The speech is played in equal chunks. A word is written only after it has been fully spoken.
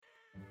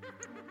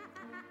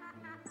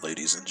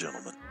Ladies and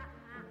gentlemen,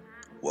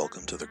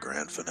 welcome to the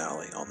grand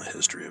finale on the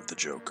history of the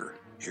Joker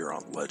here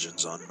on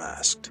Legends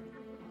Unmasked.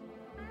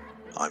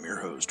 I'm your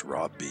host,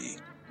 Rob B.,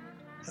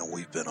 and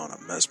we've been on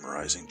a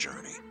mesmerizing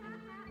journey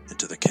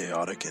into the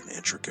chaotic and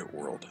intricate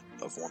world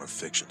of one of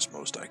fiction's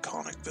most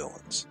iconic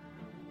villains,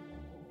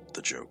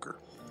 the Joker.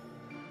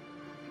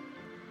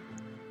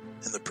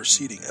 In the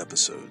preceding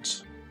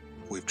episodes,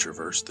 we've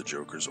traversed the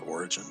Joker's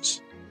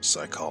origins,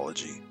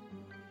 psychology,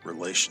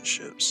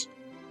 relationships,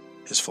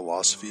 his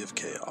philosophy of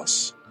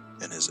chaos,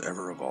 and his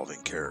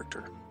ever-evolving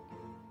character.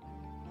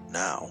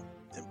 Now,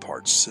 in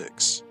part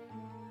 6,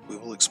 we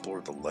will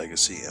explore the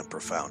legacy and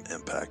profound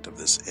impact of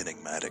this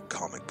enigmatic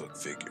comic book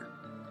figure.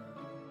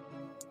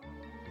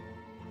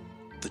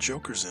 The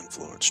Joker's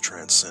influence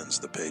transcends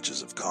the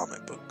pages of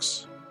comic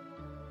books.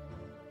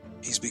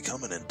 He's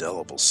become an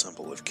indelible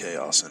symbol of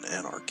chaos and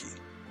anarchy,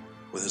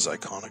 with his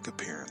iconic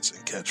appearance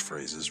and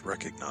catchphrases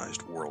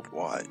recognized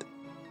worldwide.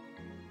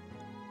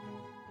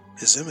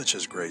 His image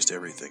has graced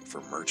everything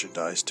from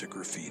merchandise to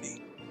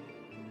graffiti,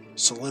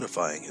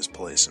 solidifying his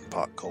place in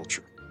pop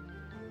culture.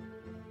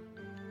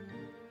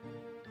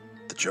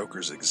 The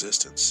Joker's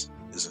existence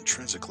is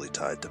intrinsically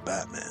tied to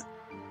Batman.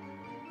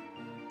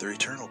 Their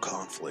eternal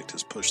conflict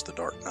has pushed the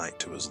Dark Knight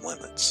to his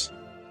limits,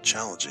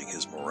 challenging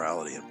his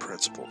morality and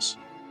principles.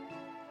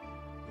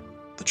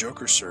 The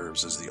Joker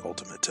serves as the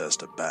ultimate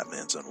test of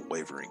Batman's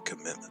unwavering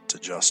commitment to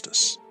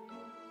justice.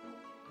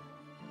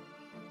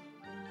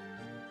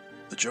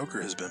 The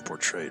Joker has been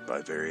portrayed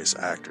by various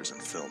actors in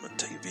film and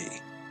TV,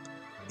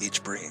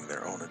 each bringing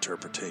their own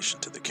interpretation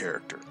to the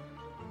character.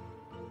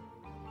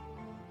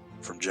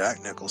 From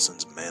Jack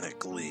Nicholson's manic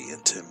glee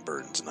in Tim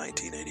Burton's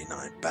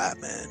 1989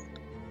 Batman,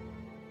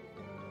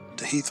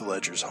 to Heath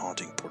Ledger's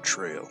haunting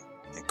portrayal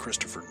in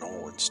Christopher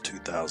Nolan's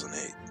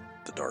 2008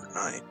 The Dark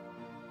Knight,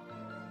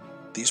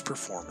 these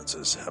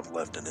performances have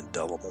left an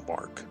indelible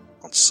mark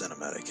on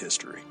cinematic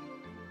history.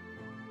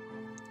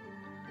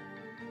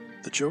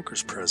 The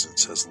Joker's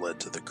presence has led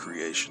to the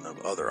creation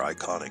of other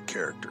iconic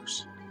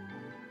characters,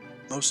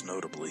 most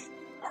notably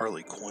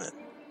Harley Quinn.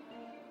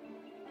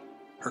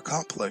 Her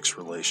complex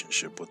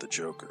relationship with the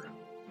Joker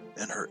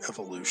and her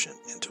evolution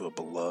into a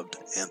beloved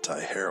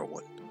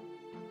anti-heroine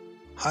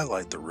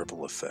highlight the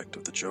ripple effect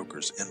of the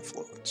Joker's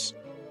influence.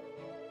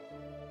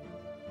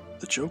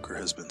 The Joker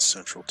has been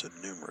central to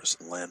numerous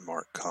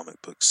landmark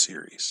comic book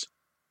series,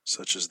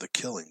 such as The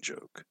Killing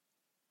Joke,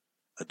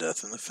 A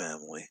Death in the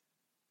Family,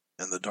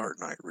 and The Dark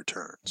Knight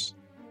Returns.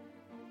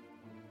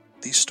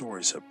 These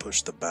stories have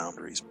pushed the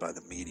boundaries by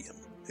the medium,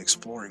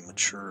 exploring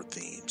mature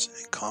themes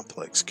and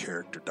complex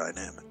character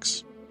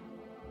dynamics.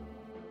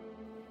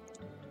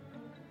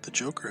 The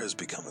Joker has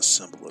become a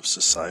symbol of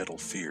societal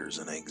fears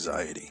and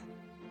anxiety.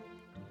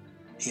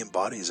 He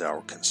embodies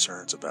our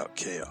concerns about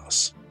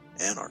chaos,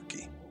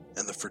 anarchy,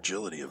 and the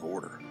fragility of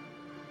order.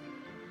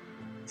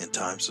 In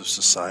times of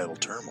societal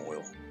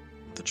turmoil,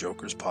 the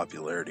Joker's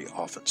popularity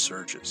often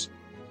surges,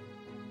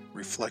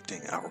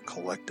 reflecting our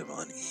collective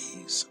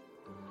unease.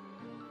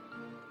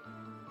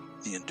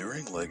 The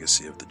enduring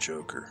legacy of the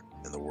Joker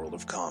in the world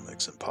of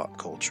comics and pop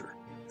culture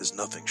is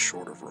nothing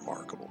short of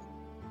remarkable.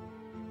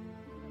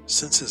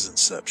 Since his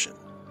inception,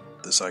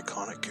 this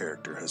iconic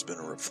character has been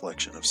a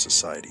reflection of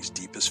society's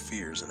deepest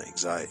fears and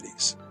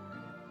anxieties.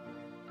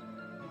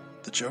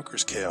 The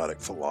Joker's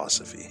chaotic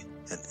philosophy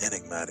and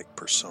enigmatic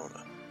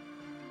persona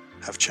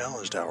have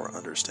challenged our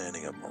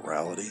understanding of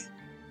morality,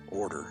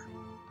 order,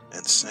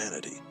 and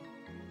sanity.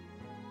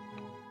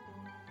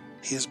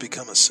 He has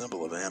become a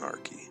symbol of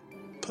anarchy,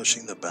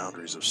 pushing the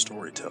boundaries of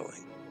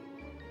storytelling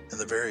and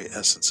the very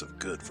essence of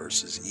good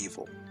versus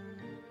evil.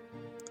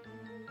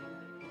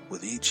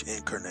 With each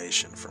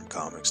incarnation from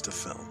comics to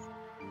film,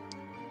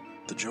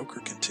 the Joker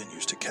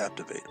continues to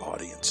captivate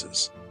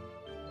audiences,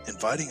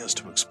 inviting us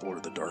to explore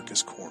the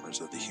darkest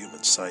corners of the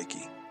human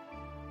psyche.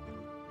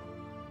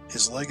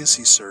 His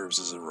legacy serves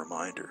as a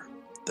reminder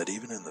that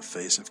even in the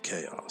face of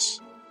chaos,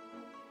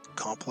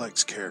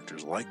 complex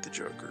characters like the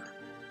Joker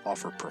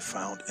offer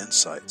profound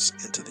insights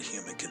into the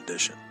human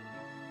condition,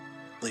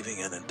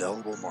 leaving an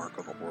indelible mark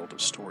on the world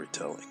of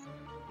storytelling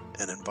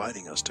and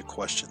inviting us to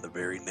question the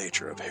very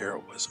nature of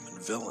heroism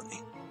and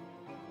villainy.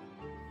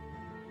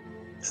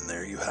 And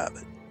there you have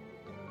it,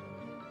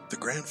 the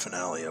grand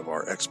finale of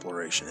our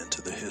exploration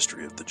into the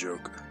history of the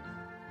Joker.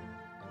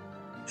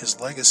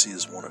 His legacy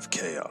is one of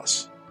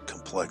chaos,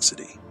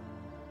 complexity,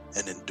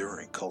 and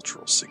enduring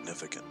cultural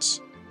significance.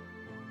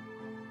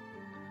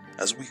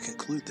 As we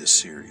conclude this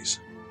series,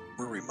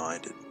 we're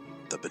reminded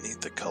that beneath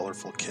the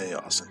colorful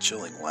chaos and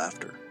chilling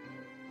laughter,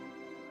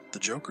 the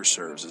Joker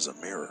serves as a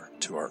mirror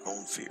to our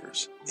own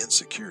fears,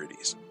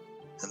 insecurities,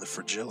 and the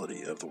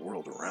fragility of the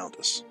world around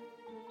us.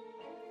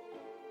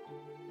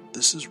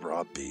 This is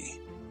Rob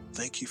B.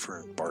 Thank you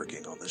for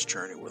embarking on this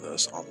journey with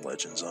us on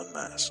Legends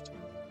Unmasked.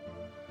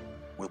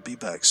 We'll be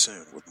back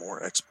soon with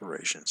more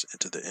explorations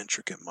into the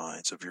intricate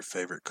minds of your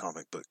favorite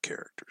comic book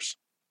characters.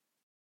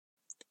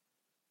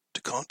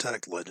 To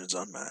contact Legends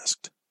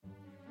Unmasked,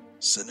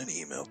 send an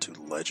email to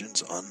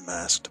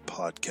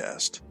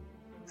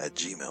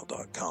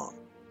legendsunmaskedpodcast@gmail.com.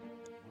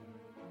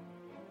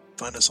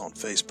 Find us on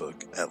Facebook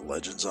at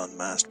Legends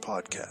Unmasked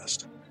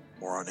Podcast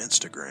or on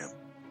Instagram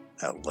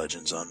at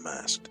Legends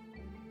Unmasked.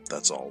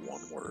 That's all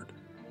one word.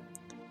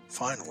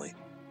 Finally,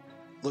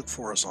 look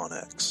for us on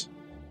X.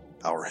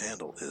 Our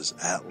handle is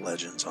at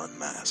Legends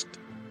Unmasked.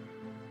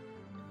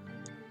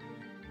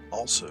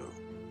 Also,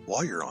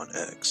 while you're on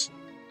X,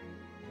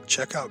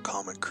 check out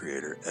comic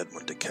creator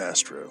Edwin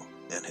DeCastro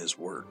and his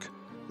work,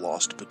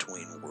 Lost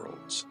Between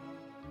Worlds.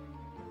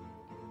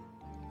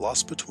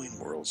 Lost Between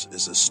Worlds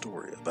is a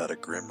story about a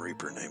Grim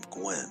Reaper named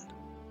Gwen,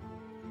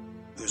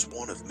 who's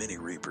one of many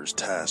Reapers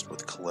tasked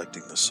with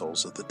collecting the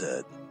souls of the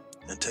dead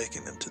and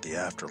taking them to the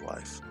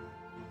afterlife.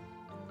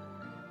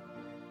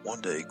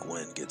 One day,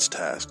 Gwen gets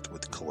tasked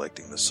with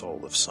collecting the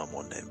soul of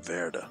someone named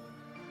Verda,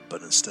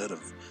 but instead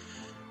of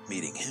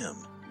meeting him,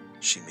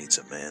 she meets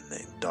a man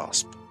named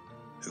Dosp,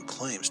 who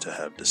claims to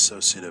have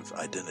dissociative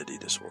identity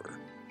disorder,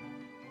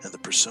 and the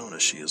persona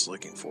she is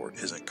looking for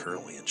isn't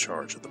currently in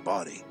charge of the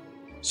body,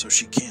 so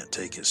she can't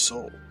take his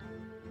soul.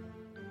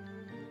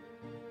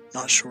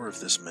 Not sure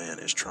if this man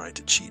is trying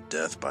to cheat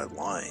death by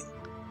lying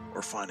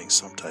or finding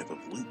some type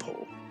of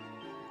loophole,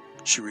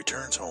 she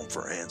returns home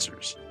for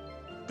answers,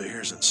 but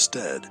hears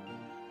instead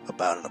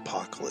about an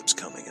apocalypse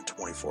coming in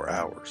 24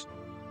 hours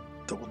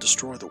that will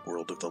destroy the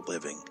world of the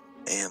living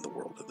and the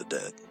world of the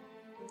dead.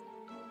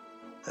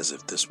 As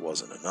if this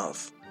wasn't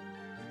enough,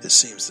 it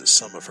seems that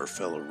some of her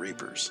fellow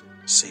Reapers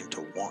seem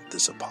to want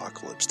this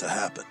apocalypse to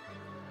happen.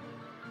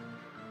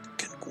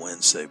 Can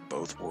Gwen save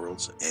both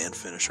worlds and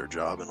finish her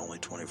job in only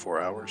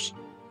 24 hours?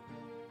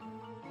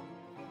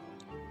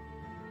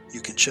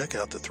 You can check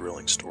out the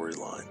thrilling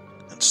storyline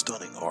and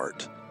stunning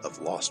art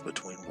of Lost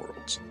Between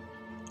Worlds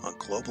on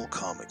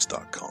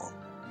globalcomics.com.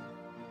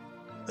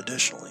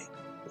 Additionally,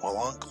 while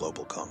on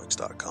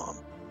globalcomics.com,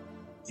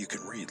 you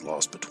can read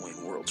Lost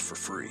Between Worlds for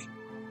free.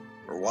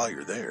 Or while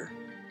you're there,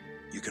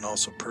 you can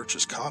also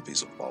purchase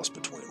copies of Lost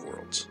Between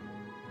Worlds.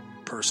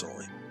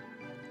 Personally,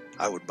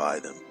 I would buy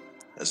them,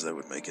 as they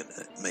would make an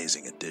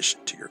amazing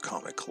addition to your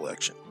comic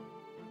collection.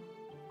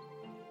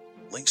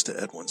 Links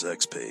to Edwin's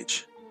X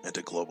page and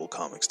to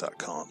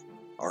globalcomics.com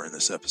are in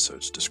this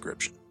episode's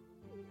description.